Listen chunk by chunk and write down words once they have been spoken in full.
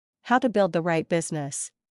how to build the right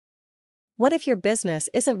business. What if your business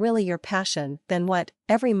isn't really your passion? Then what?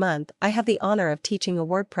 Every month, I have the honor of teaching a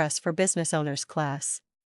WordPress for Business Owners class.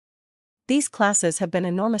 These classes have been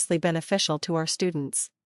enormously beneficial to our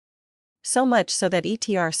students. So much so that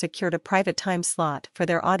ETR secured a private time slot for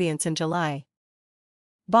their audience in July.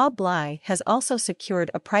 Bob Bly has also secured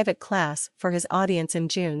a private class for his audience in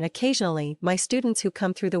June. Occasionally, my students who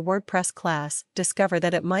come through the WordPress class discover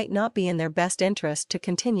that it might not be in their best interest to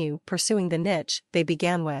continue pursuing the niche they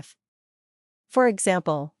began with. For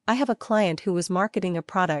example, I have a client who was marketing a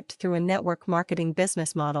product through a network marketing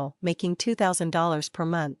business model, making $2,000 per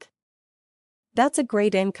month. That's a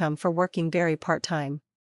great income for working very part-time.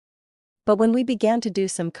 But when we began to do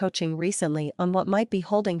some coaching recently on what might be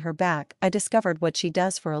holding her back, I discovered what she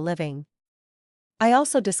does for a living. I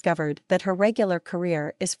also discovered that her regular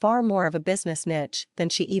career is far more of a business niche than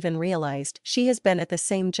she even realized. She has been at the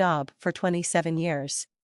same job for 27 years.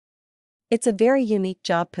 It's a very unique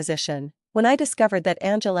job position. When I discovered that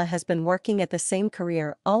Angela has been working at the same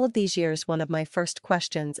career all of these years, one of my first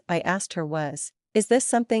questions I asked her was, "Is this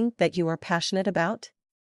something that you are passionate about?"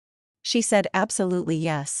 She said absolutely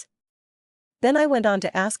yes. Then I went on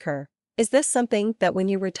to ask her, "Is this something that when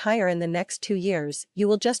you retire in the next 2 years, you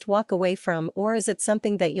will just walk away from, or is it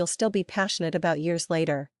something that you'll still be passionate about years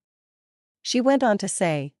later?" She went on to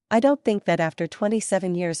say, "I don't think that after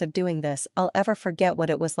 27 years of doing this I'll ever forget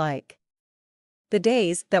what it was like. The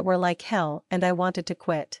days that were like hell and I wanted to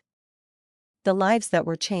quit. The lives that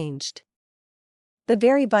were changed. The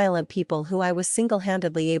very violent people who I was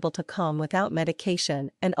single-handedly able to calm without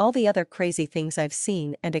medication, and all the other crazy things I've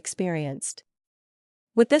seen and experienced."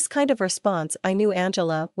 With this kind of response, I knew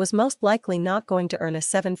Angela was most likely not going to earn a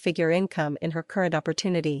 7-figure income in her current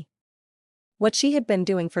opportunity. What she had been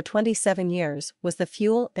doing for 27 years was the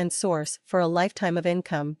fuel and source for a lifetime of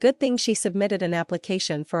income. Good thing she submitted an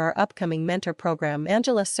application for our upcoming mentor program.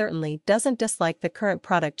 Angela certainly doesn't dislike the current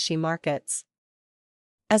product she markets.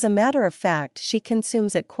 As a matter of fact, she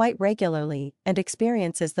consumes it quite regularly and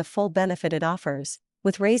experiences the full benefit it offers,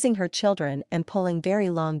 with raising her children and pulling very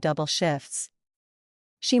long double shifts.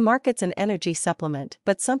 She markets an energy supplement,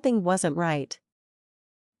 but something wasn't right.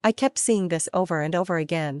 I kept seeing this over and over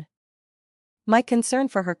again. My concern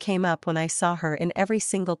for her came up when I saw her in every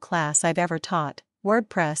single class I've ever taught: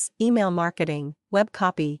 WordPress, email marketing, web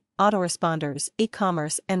copy, autoresponders,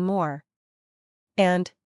 e-commerce, and more.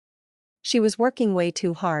 And she was working way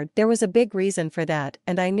too hard. There was a big reason for that,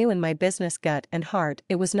 and I knew in my business gut and heart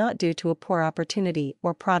it was not due to a poor opportunity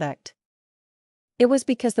or product. It was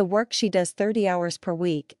because the work she does 30 hours per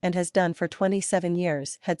week and has done for 27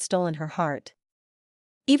 years had stolen her heart.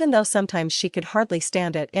 Even though sometimes she could hardly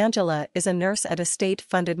stand it, Angela is a nurse at a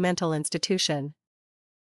state-funded mental institution.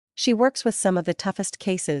 She works with some of the toughest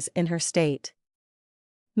cases in her state.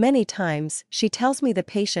 Many times, she tells me the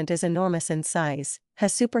patient is enormous in size,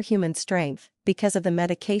 has superhuman strength because of the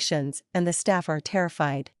medications, and the staff are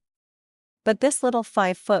terrified. But this little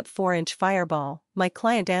 5'4" fireball, my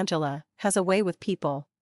client Angela, has a way with people.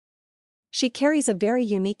 She carries a very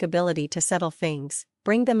unique ability to settle things,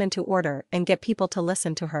 bring them into order, and get people to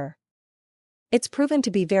listen to her. It's proven to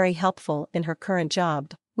be very helpful in her current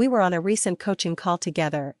job. We were on a recent coaching call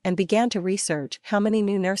together and began to research how many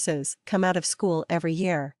new nurses come out of school every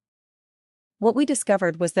year. What we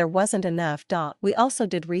discovered was there wasn't enough. We also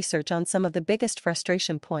did research on some of the biggest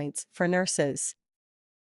frustration points for nurses.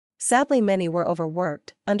 Sadly, many were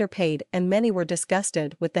overworked, underpaid, and many were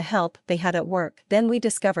disgusted with the help they had at work. Then we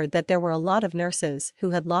discovered that there were a lot of nurses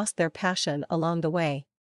who had lost their passion along the way.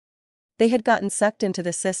 They had gotten sucked into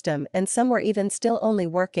the system, and some were even still only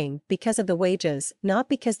working because of the wages, not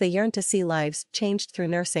because they yearned to see lives changed through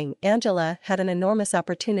nursing. Angela had an enormous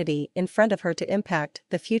opportunity in front of her to impact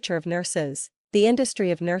the future of nurses, the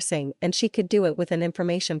industry of nursing, and she could do it with an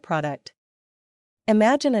information product.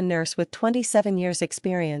 Imagine a nurse with 27 years'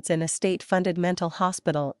 experience in a state-funded mental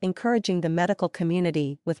hospital encouraging the medical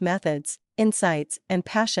community with methods, insights, and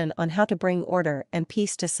passion on how to bring order and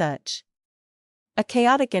peace to such a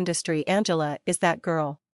chaotic industry. Angela is that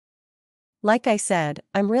girl. Like I said,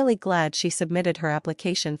 I'm really glad she submitted her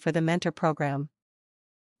application for the mentor program.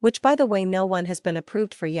 Which, by the way, no one has been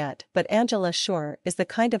approved for yet, but Angela sure is the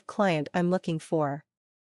kind of client I'm looking for.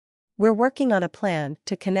 We're working on a plan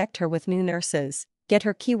to connect her with new nurses, get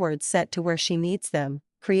her keywords set to where she needs them,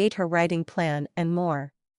 create her writing plan, and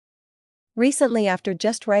more. Recently, after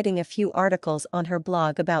just writing a few articles on her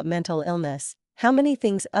blog about mental illness, how many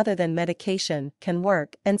things other than medication can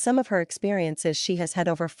work, and some of her experiences, she has had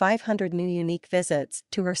over 500 new unique visits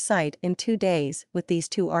to her site in 2 days with these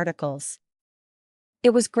 2 articles.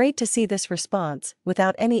 It was great to see this response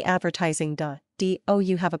without any advertising. Do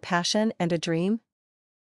you have a passion and a dream?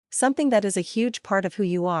 Something that is a huge part of who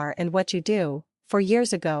you are and what you do. For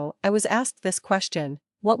years ago, I was asked this question: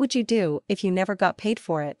 what would you do if you never got paid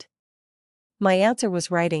for it? My answer was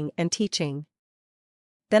writing and teaching.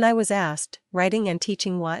 Then I was asked, writing and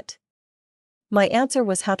teaching what? My answer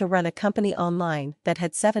was how to run a company online that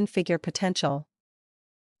had 7-figure potential.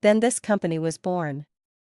 Then this company was born.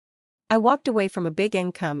 I walked away from a big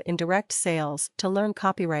income in direct sales to learn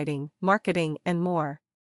copywriting, marketing, and more.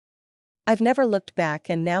 I've never looked back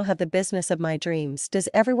and now have the business of my dreams. Does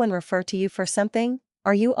everyone refer to you for something?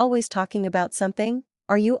 Are you always talking about something?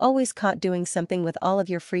 Are you always caught doing something with all of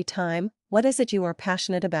your free time? What is it you are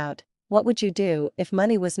passionate about? What would you do if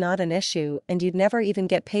money was not an issue and you'd never even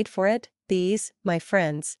get paid for it? These, my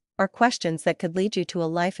friends, are questions that could lead you to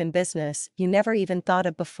a life in business you never even thought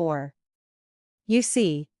of before. You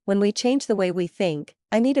see, when we change the way we think,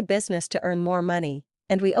 I need a business to earn more money,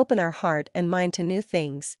 and we open our heart and mind to new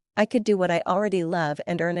things, I could do what I already love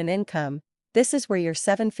and earn an income. This is where your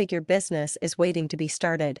 7-figure business is waiting to be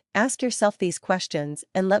started. Ask yourself these questions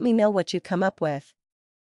and let me know what you come up with.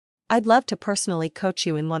 I'd love to personally coach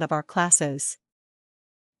you in one of our classes.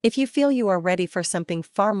 If you feel you are ready for something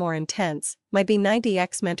far more intense, my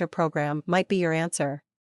B90X Mentor program might be your answer.